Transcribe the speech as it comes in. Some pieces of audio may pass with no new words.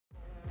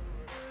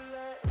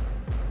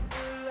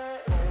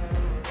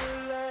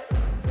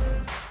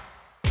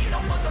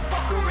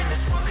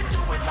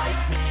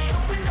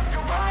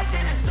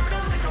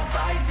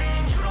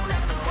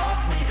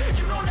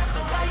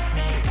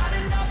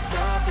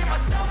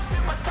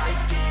in my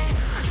psyche.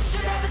 You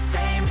should have the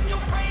same in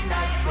your brain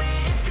nightly.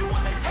 If you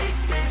wanna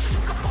taste, bitch,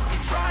 you can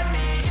fucking try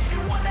me. If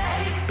you wanna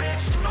hate,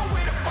 bitch, you know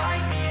where to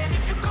find me. And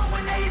if you go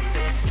and hate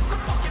this, you can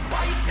fucking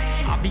bite me.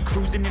 I'll be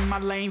cruising in my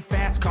lane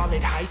fast, call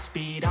it high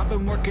speed. I've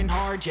been working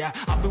hard, yeah,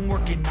 I've been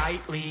working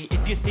nightly.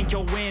 If you think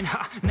you'll win,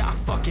 ha, not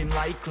fucking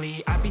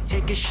likely. I be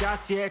taking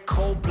shots, yeah,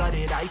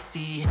 cold-blooded,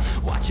 icy.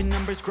 Watching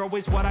numbers grow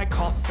is what I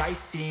call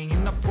sightseeing.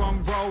 In the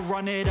front row,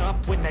 run it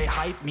up when they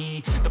hype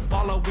me. The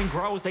following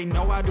grows, they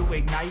know how to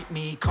ignite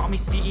me. Call me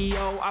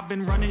CEO, I've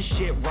been running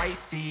shit right,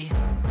 see.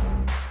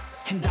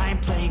 And I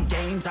ain't playing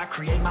games, I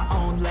create my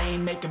own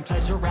lane, making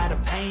pleasure out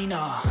of pain,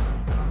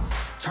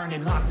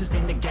 turning losses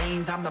into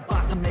gains. I'm the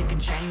boss, I'm making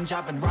change.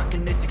 I've been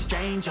rocking this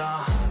exchange,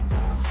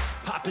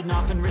 popping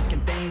off and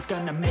risking things.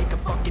 Gonna make a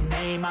fucking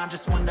name, I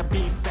just wanna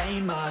be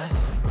famous.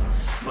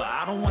 But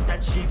I don't want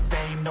that cheap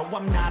fame, no,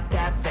 I'm not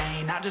that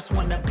vain. I just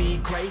wanna be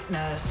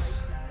greatness.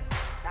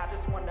 I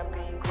just wanna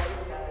be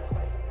greatness.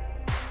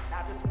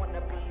 I just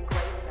wanna be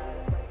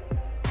greatness.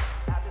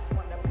 I just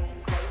wanna be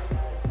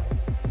greatness.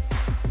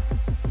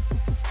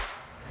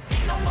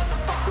 Ain't no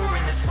motherfucker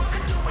in this world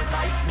could do it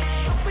like me.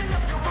 Open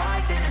up your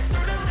eyes and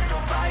insert a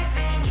little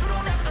rising. You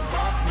don't have to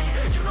love me,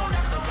 you don't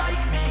have to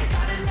like me.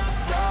 Got enough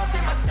love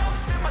in myself,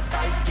 in my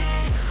psyche.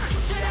 You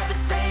should have the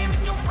same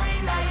in your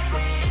brain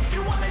nightly. If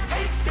you wanna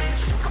taste, bitch,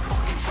 you can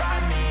fucking try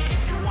me.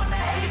 If you wanna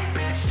hate,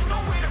 bitch, you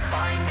know where to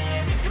find me.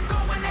 And if you go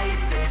and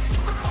hate this,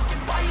 you can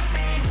fucking bite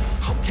me.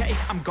 Okay,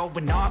 I'm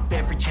going off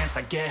every chance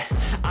I get.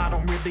 I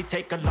don't really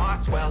take a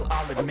loss, well,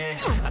 I'll admit.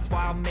 That's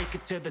why I'll make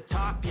it to the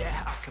top,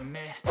 yeah, I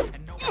commit.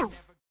 And no one's ever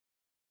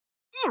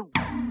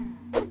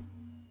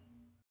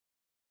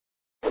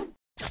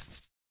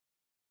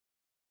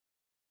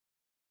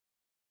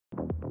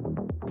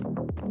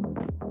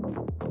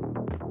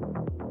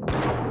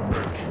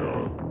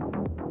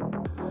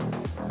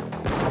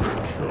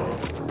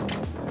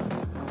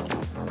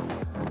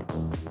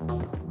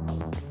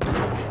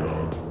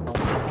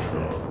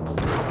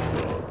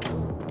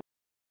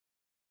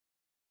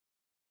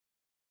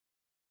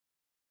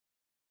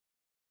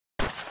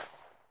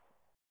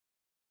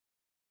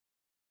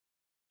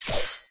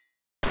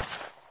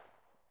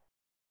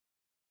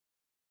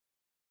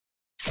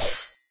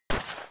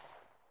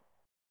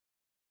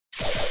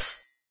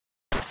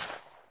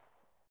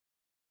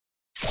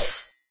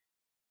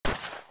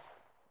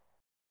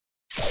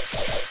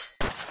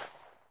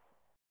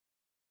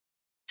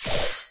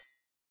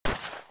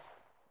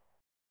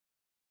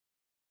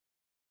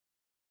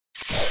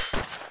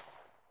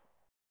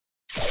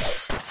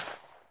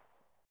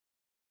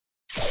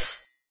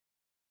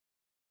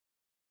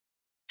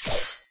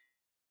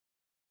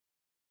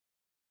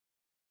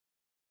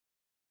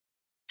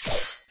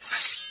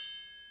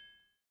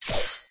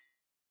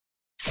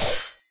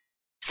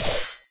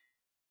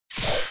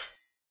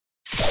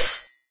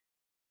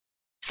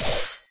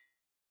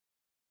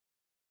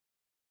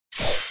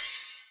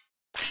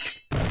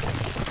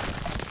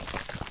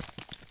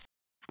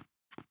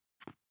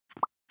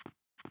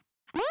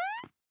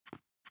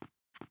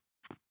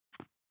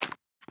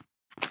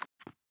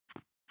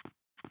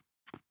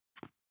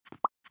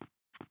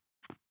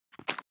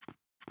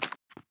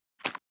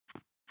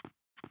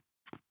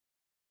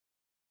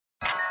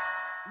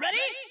ready?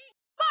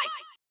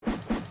 Fight!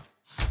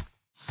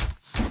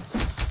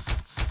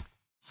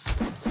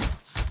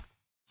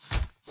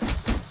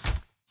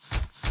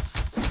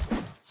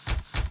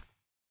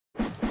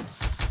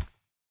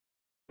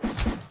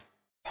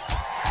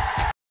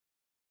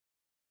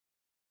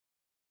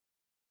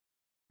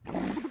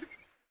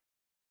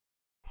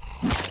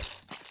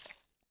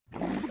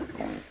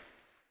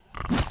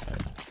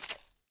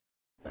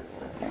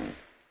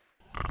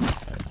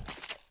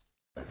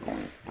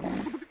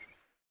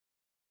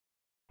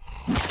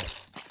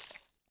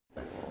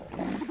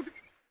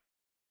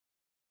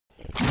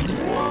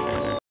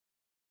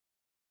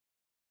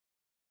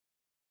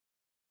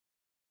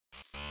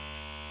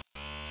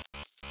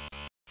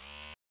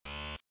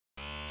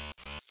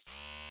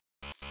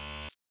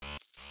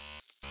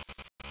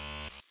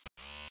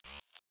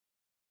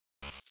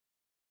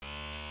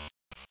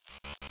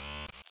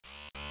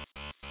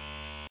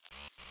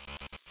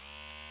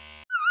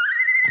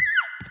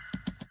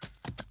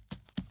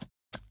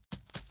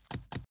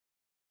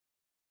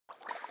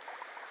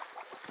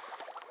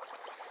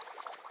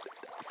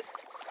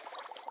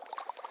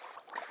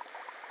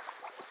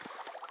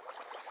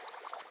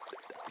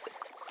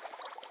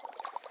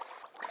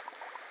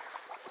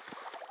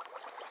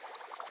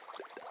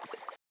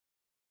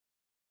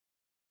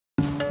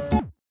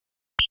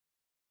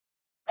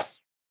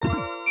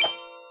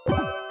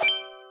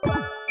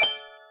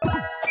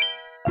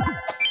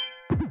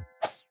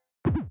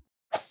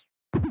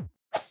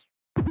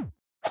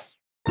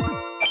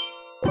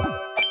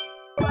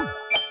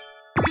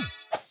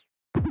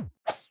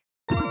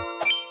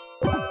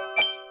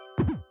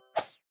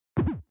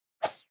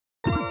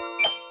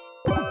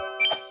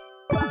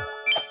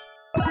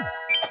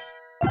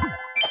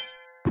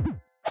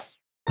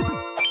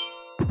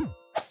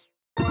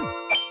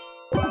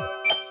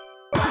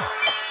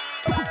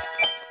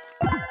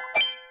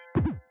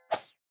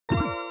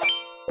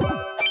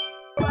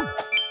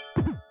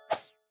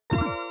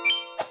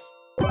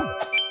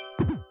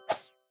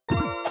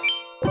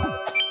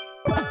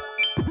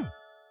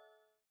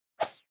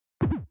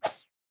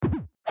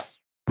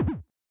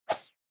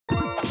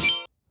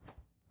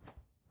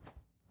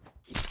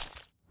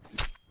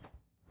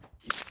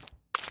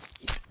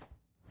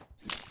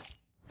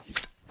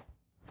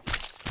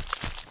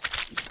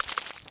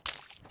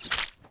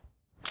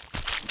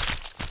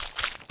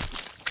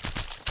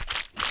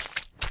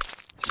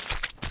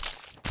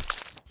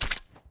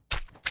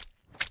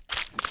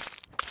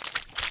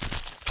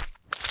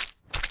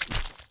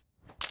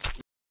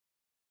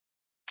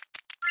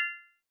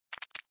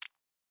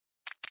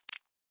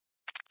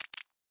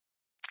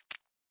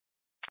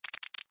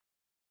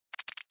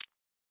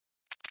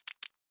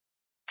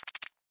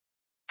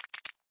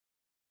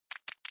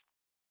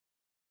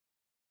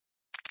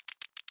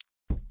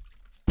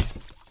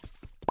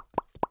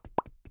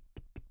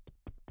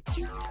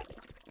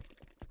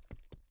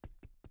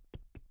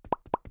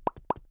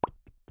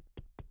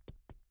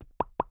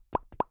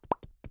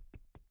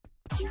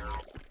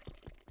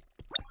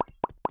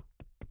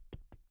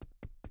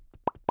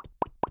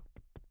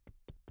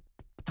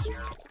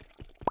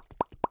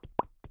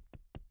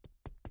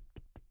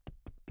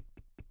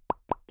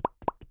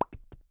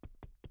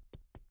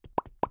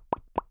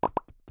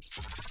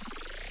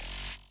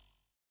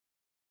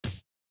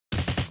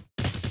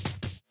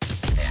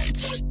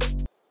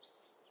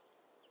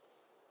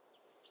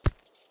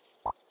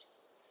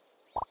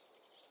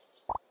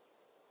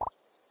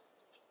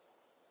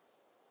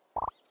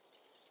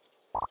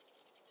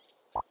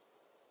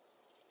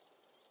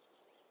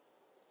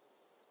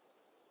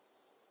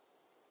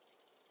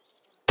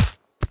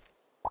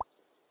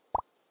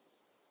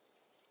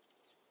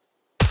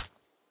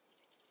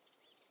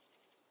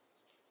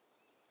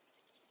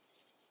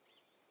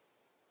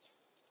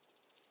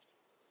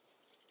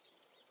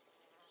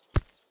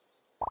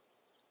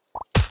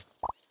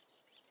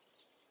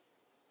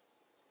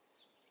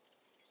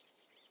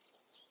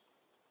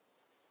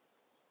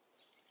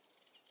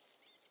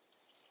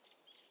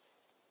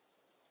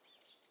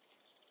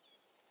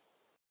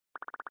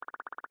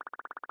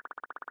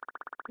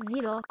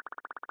 zero,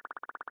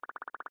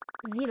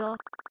 zero,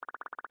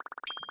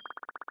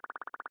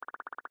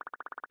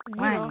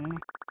 zero,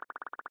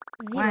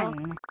 zero,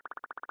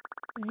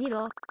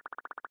 zero,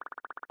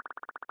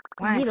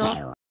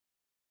 zero,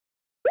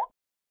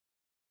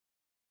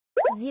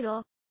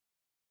 zero,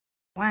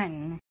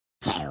 1,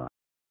 2,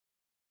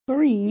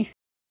 3,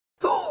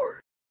 4.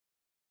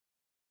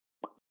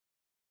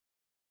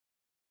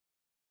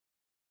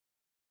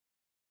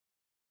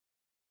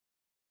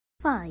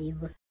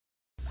 5,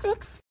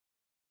 6,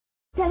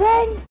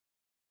 7,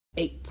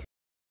 8,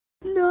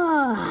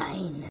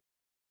 9,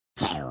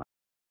 2,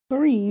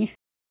 3,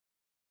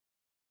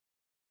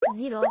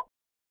 zero,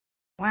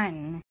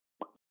 1,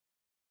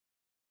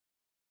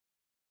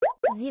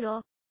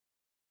 zero,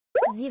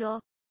 zero,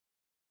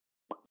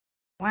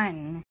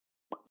 1,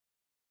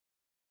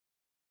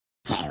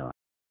 2.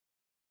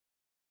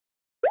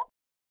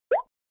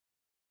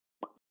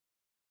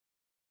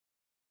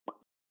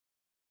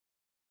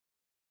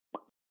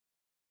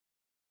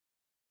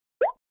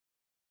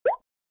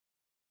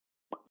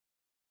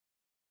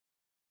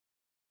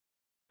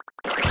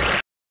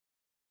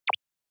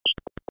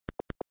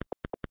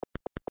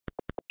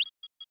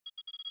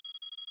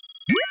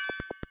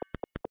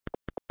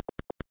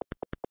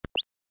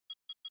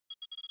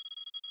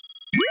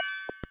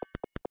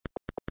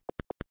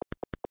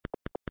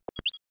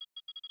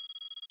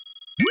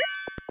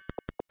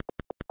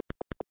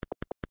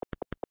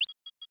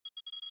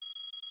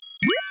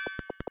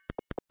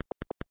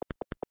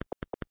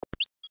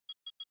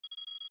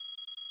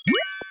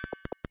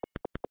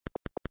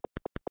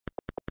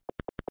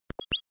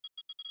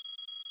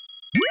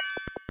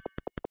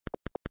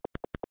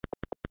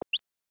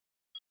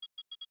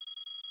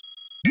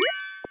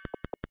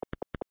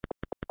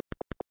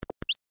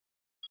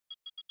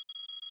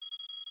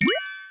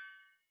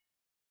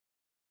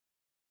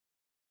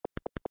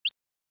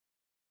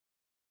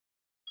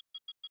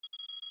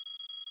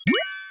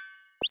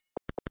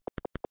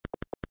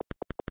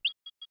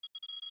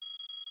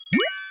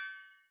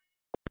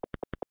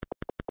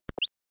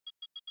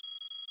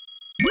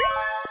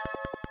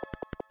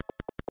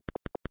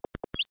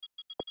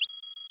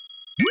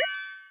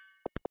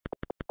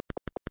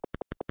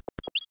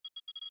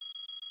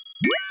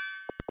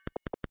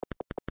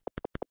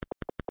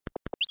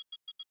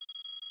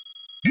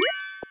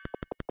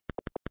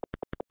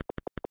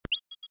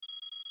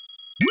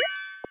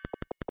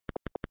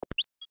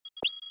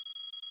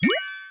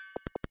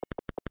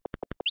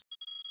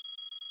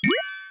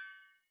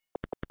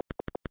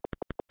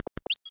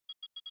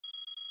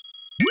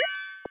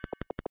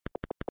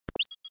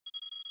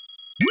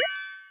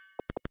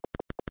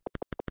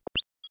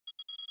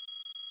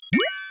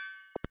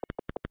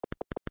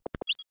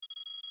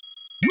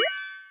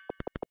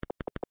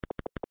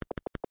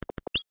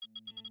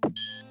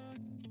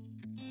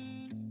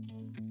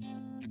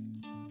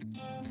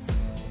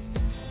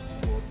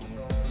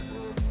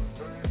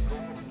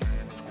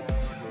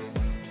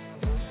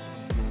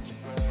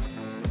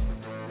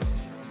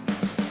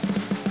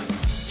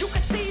 You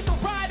can see the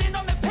writing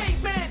on the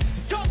pavement.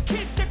 Young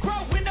kids, they're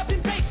growing up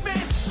in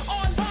basements.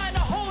 Online, a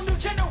whole new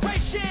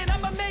generation.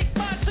 I'ma make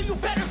mine, so you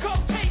better go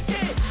take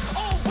it.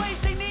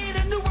 Always, they need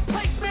a new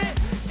replacement.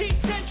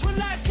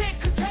 Decentralized, can't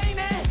contain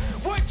it.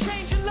 We're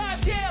changing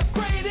lives, yeah,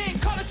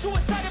 upgrading. Call it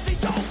suicide of the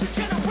older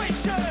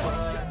generation.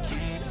 What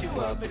keeps you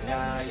up at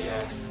night,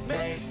 yeah?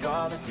 Make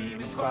all the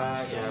demons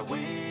quiet, yeah.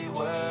 We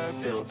were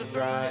built to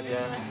thrive,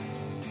 yeah.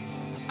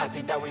 I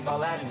think that we've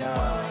all had enough.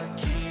 What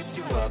keeps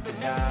you up at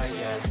night,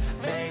 yeah?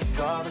 Make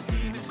all the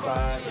demons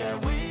quiet, yeah.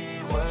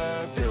 We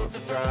were built to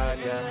thrive,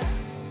 yeah.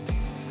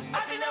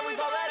 I think that we've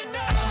all had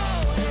enough.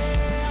 Oh,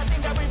 yeah, I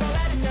think that we've all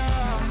had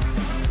enough.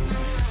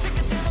 Sick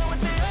of dealing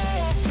with the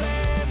old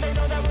plan. They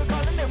know that we're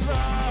calling it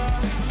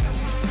wrong.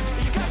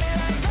 You got me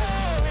like,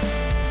 oh,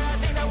 yeah, I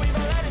think that we've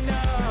all had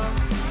enough.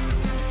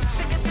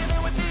 Sick of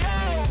dealing with the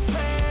old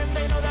plan.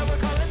 They know that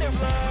we're calling it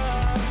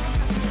wrong.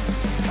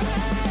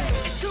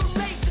 Hey, it's too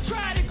late to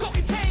try to go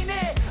contain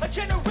it. A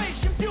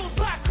generation fueled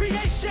by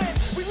creation.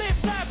 We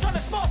live lives on a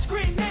small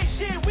screen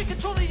nation. We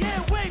control the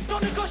airwaves, no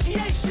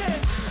negotiation.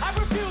 I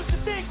refuse to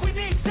think we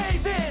need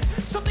saving.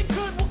 Something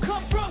good will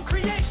come from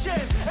creation.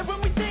 And when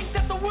we think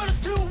that the world is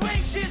too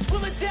anxious,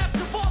 we'll adapt,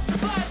 evolve,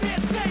 survive,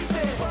 and save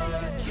it.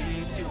 What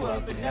keeps you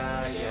up at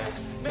night, yeah?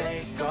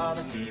 Make all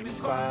the demons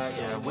quiet,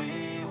 yeah.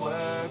 We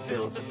were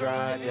built to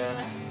thrive,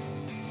 yeah.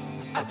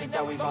 I think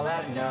that we've all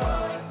had enough.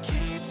 What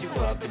keeps you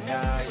up at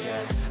night,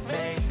 yeah?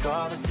 Make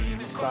all the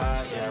demons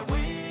quiet, yeah.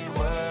 We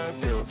were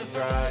built to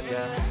thrive,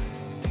 yeah.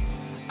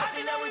 I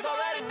think that we've all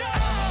had enough.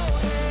 Oh,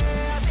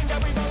 yeah, I think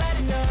that we've all had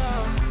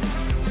enough.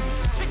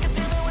 Sick of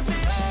dealing with the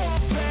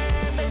old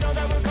plan. They know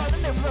that we're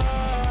calling it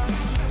wrong.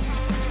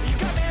 You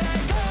got me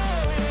like,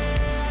 oh,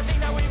 yeah, I think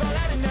that we've all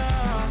had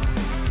enough.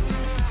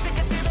 Sick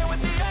of dealing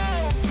with the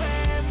old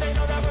plan. They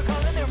know that we're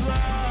calling it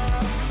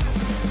wrong.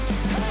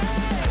 Hey,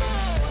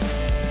 oh,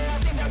 yeah,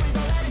 I think that we've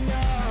all had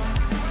enough.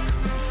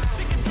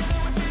 Sick of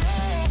dealing with the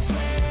old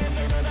plan.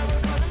 They know that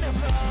we're calling it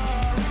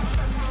wrong.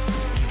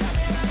 You got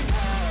me like,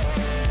 oh,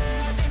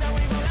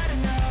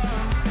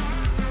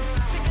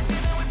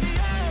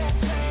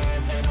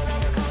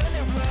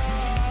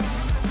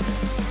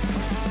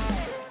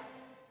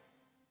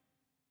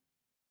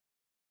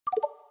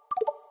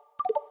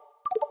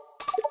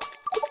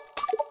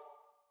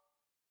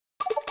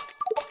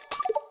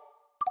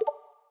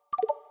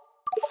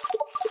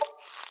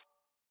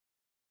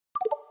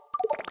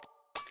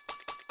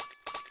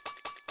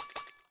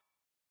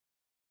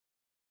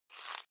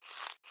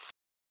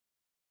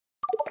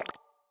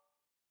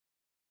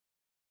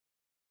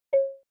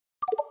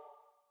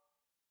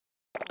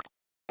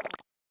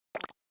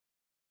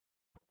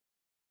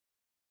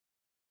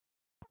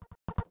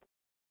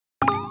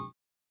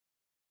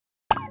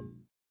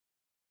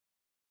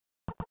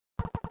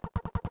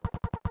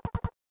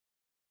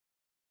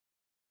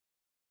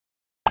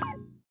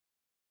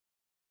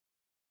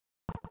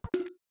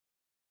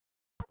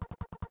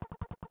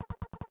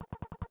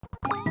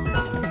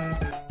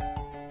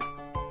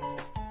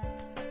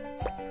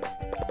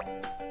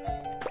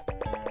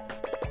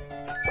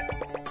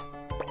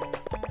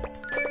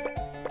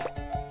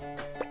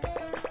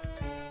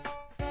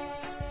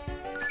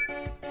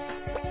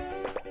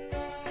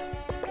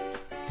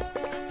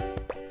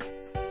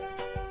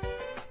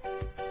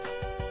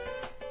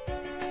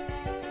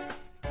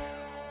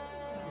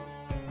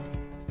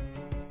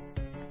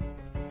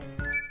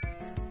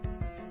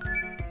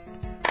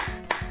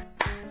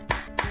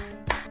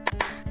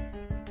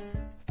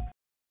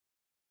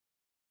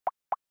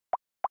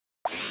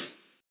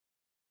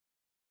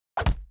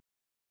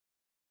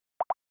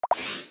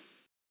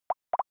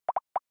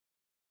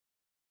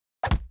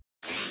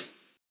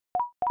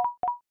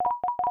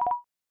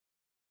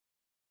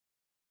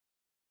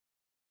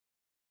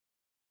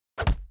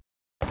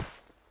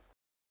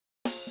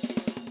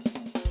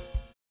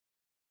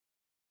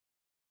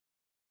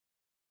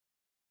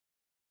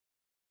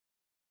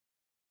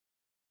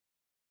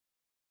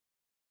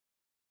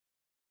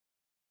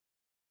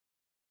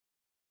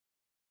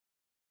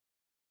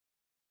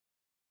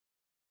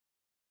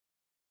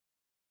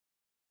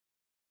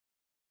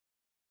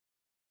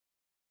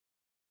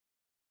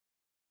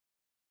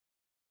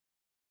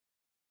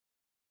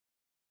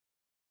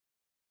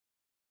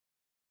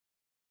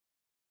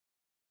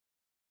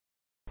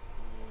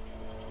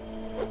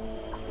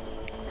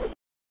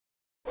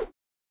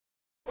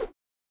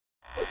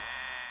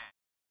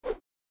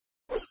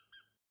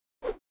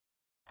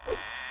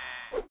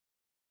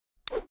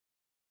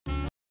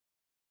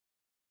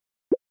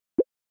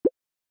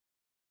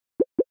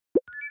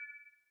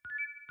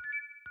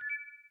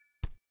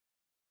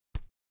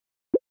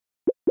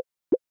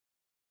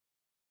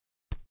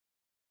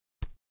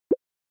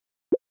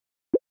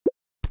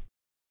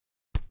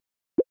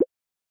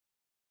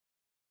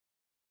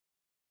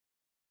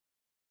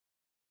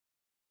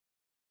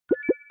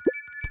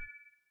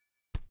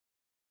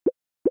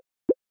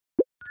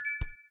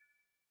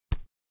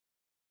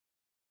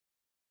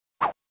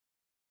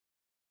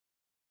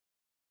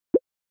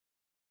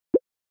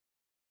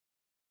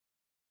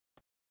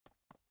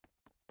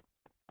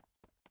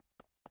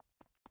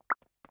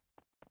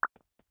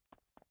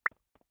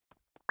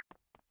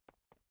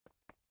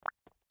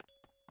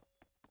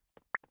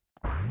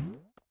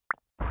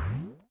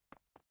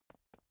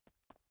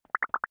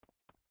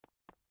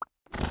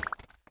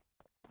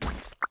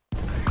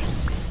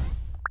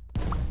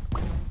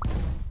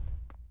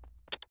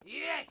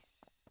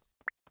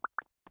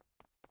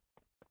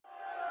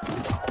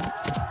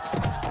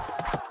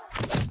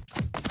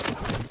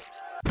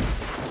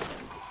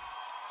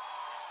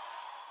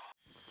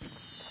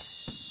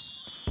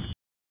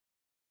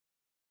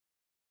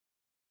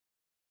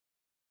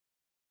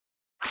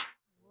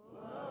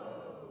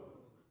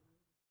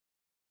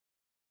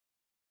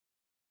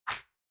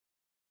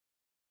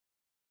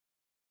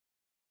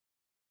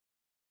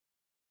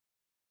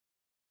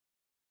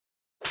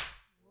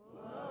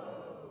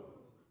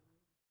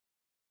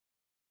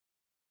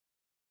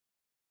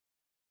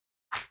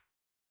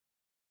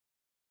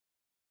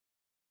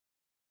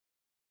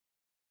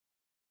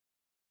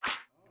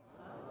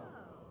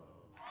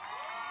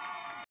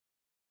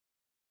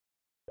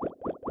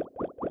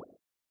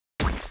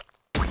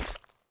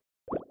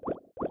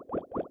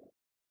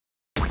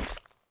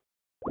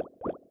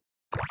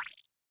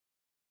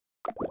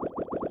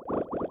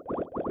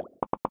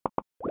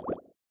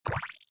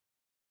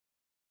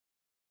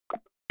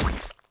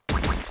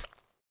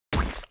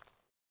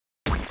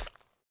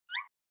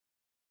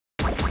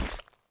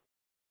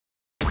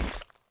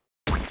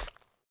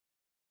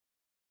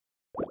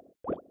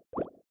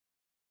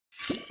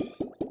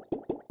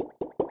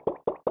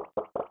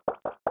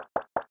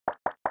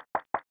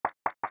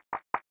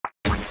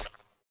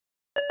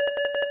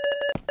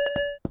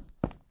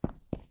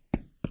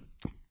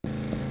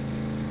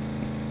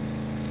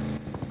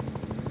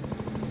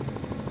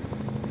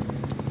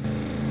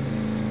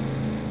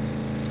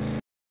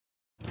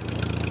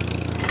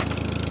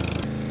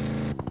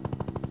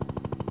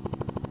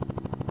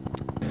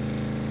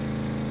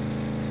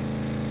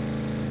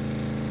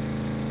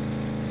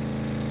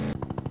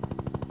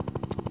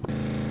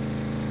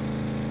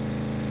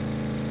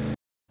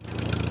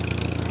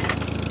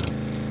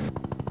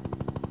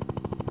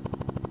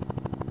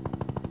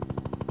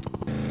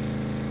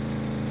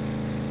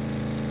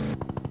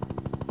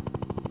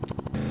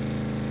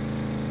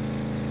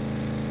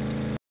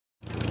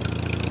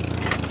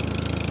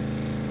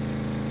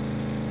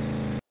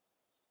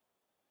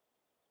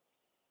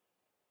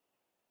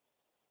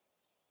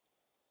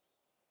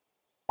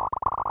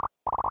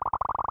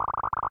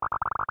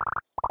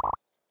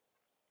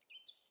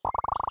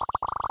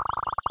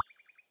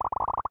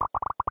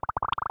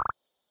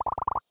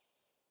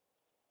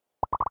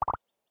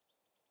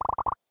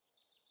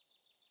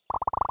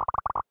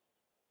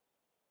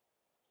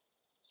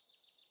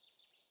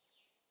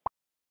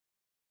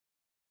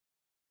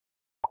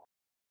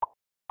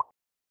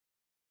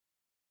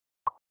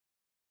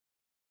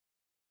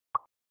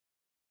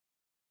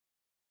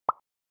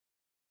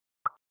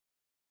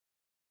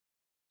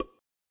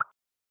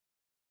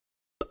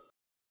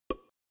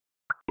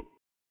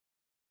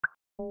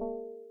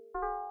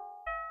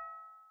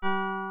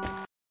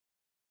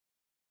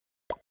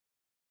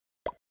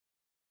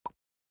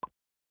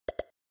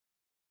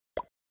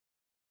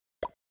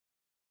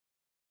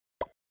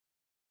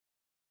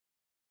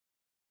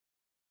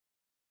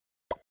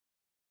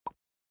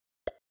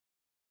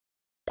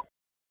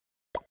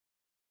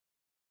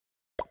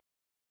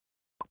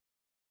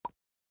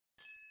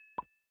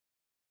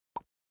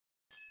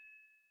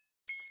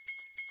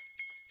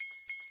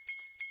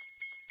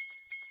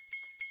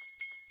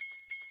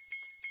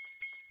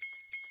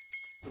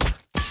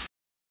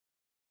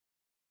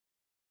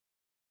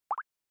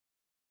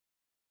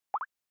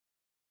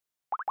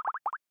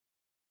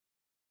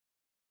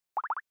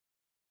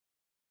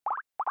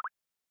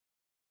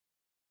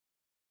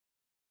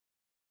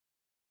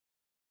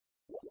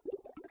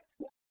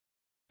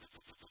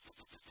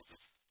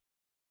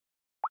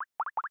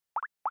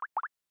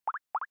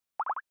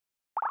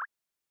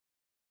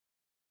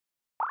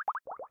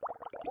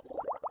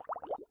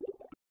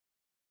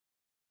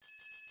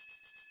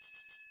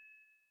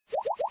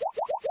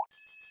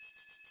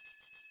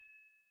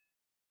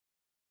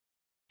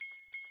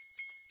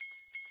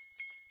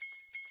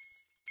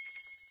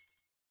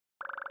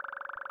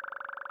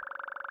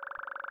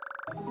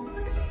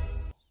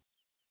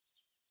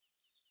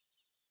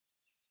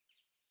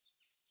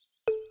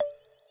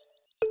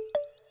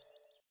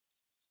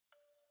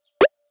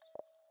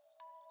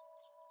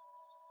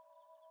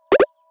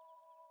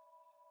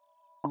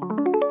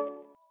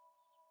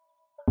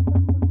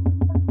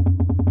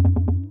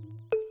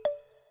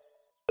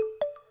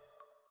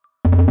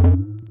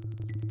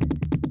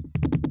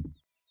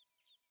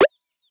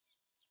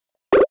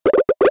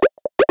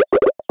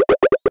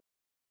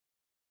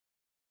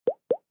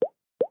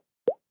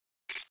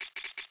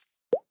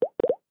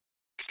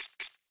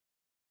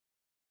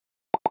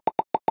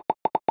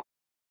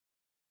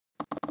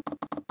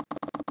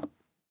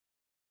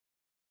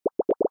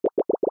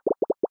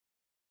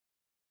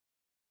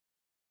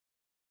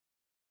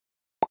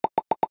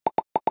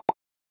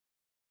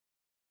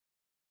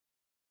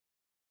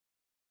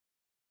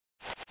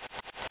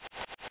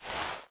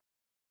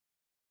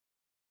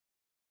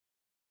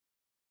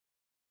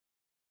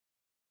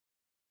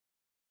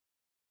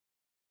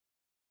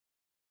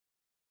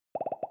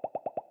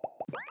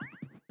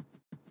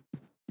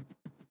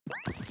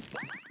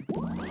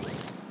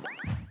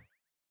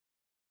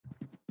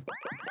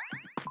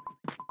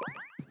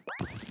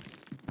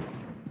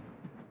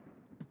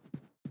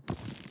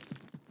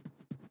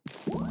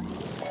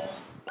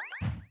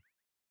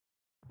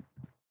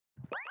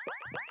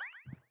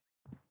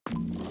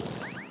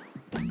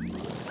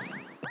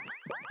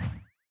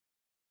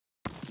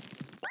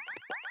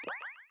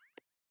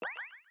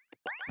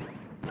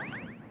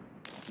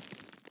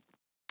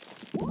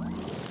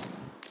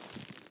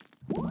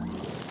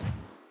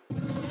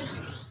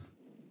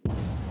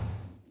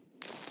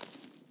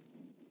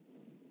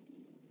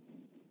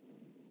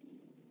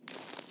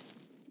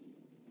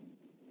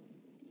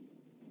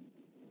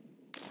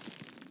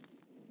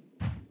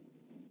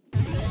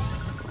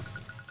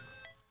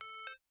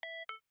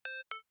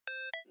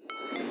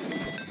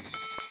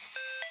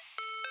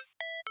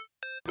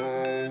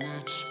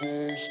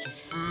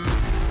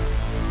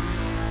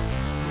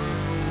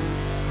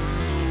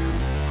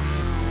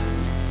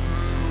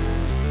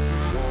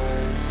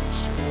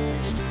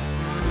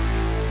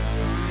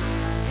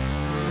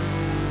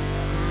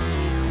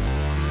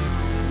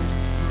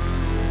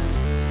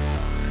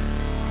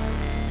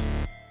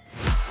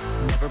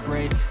 Never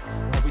break,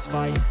 always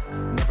fight,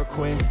 never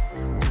quit,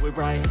 do it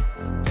right,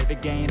 play the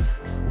game,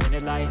 win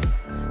it life,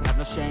 have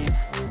no shame,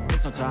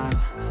 there's no time,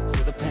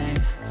 feel the pain,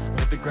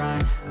 live the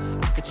grind,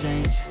 I could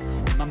change,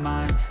 in my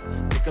mind,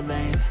 pick a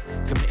lane,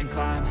 commit and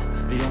climb,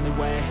 the only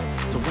way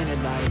to win it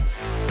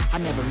life, I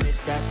never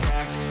miss, that's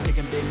fact,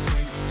 taking big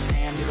swings, put your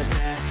hand to the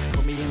bat,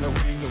 put me in the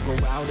ring, you'll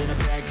go out in a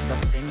bag, cause I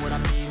sing what I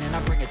mean and I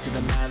bring it to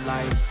the mad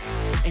light,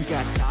 ain't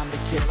got time to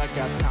kill, I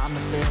got time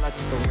to feel, I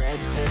took the red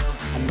pill,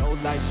 I know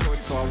life's short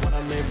so I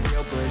wanna live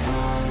real, but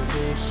how's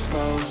it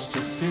supposed to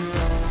feel?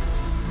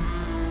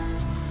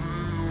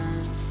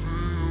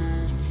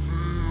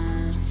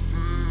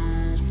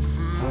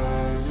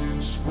 How's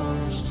it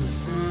supposed to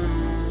feel?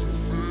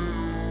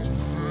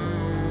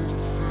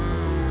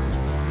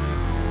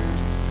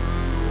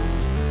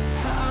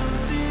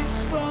 How's it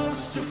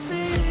supposed to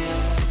feel?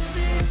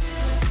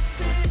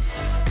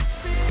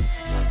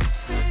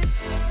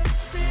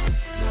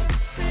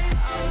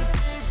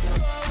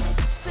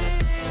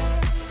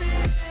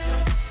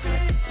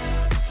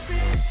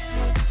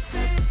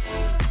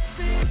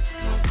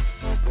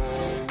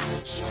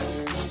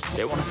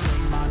 They wanna say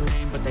my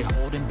name, but they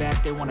holding back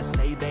They wanna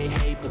say they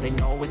hate, but they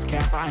know it's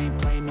cap. I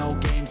ain't play no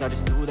games, I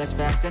just do, that's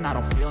fact. And I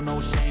don't feel no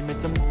shame,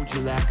 it's a mood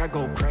you lack. I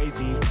go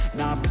crazy,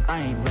 nah, but I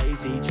ain't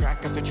lazy.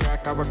 Track after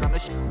track, I work on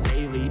this shit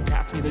daily.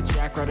 Pass me the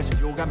jack, right as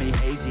fuel, got me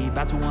hazy.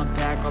 About to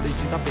unpack all these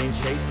shit I've been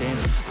chasing.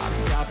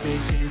 I've got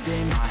visions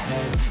in my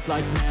head,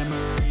 like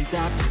memories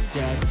after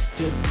death.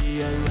 To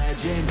be a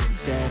legend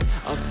instead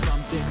of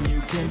something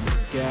you can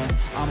forget.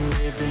 I'm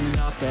living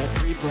up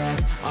every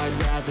breath, I'd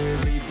rather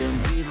lead than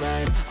be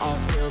led. I'll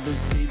fill the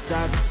seats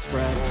as I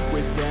spread,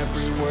 with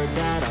every word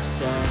that I've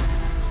said.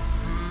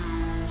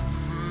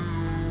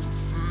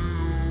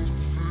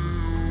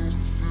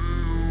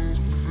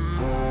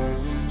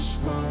 How's it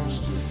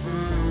supposed to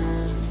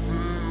feel?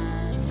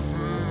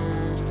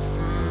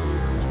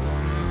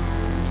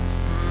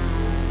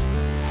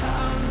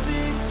 How's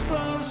it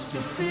supposed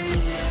to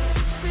feel?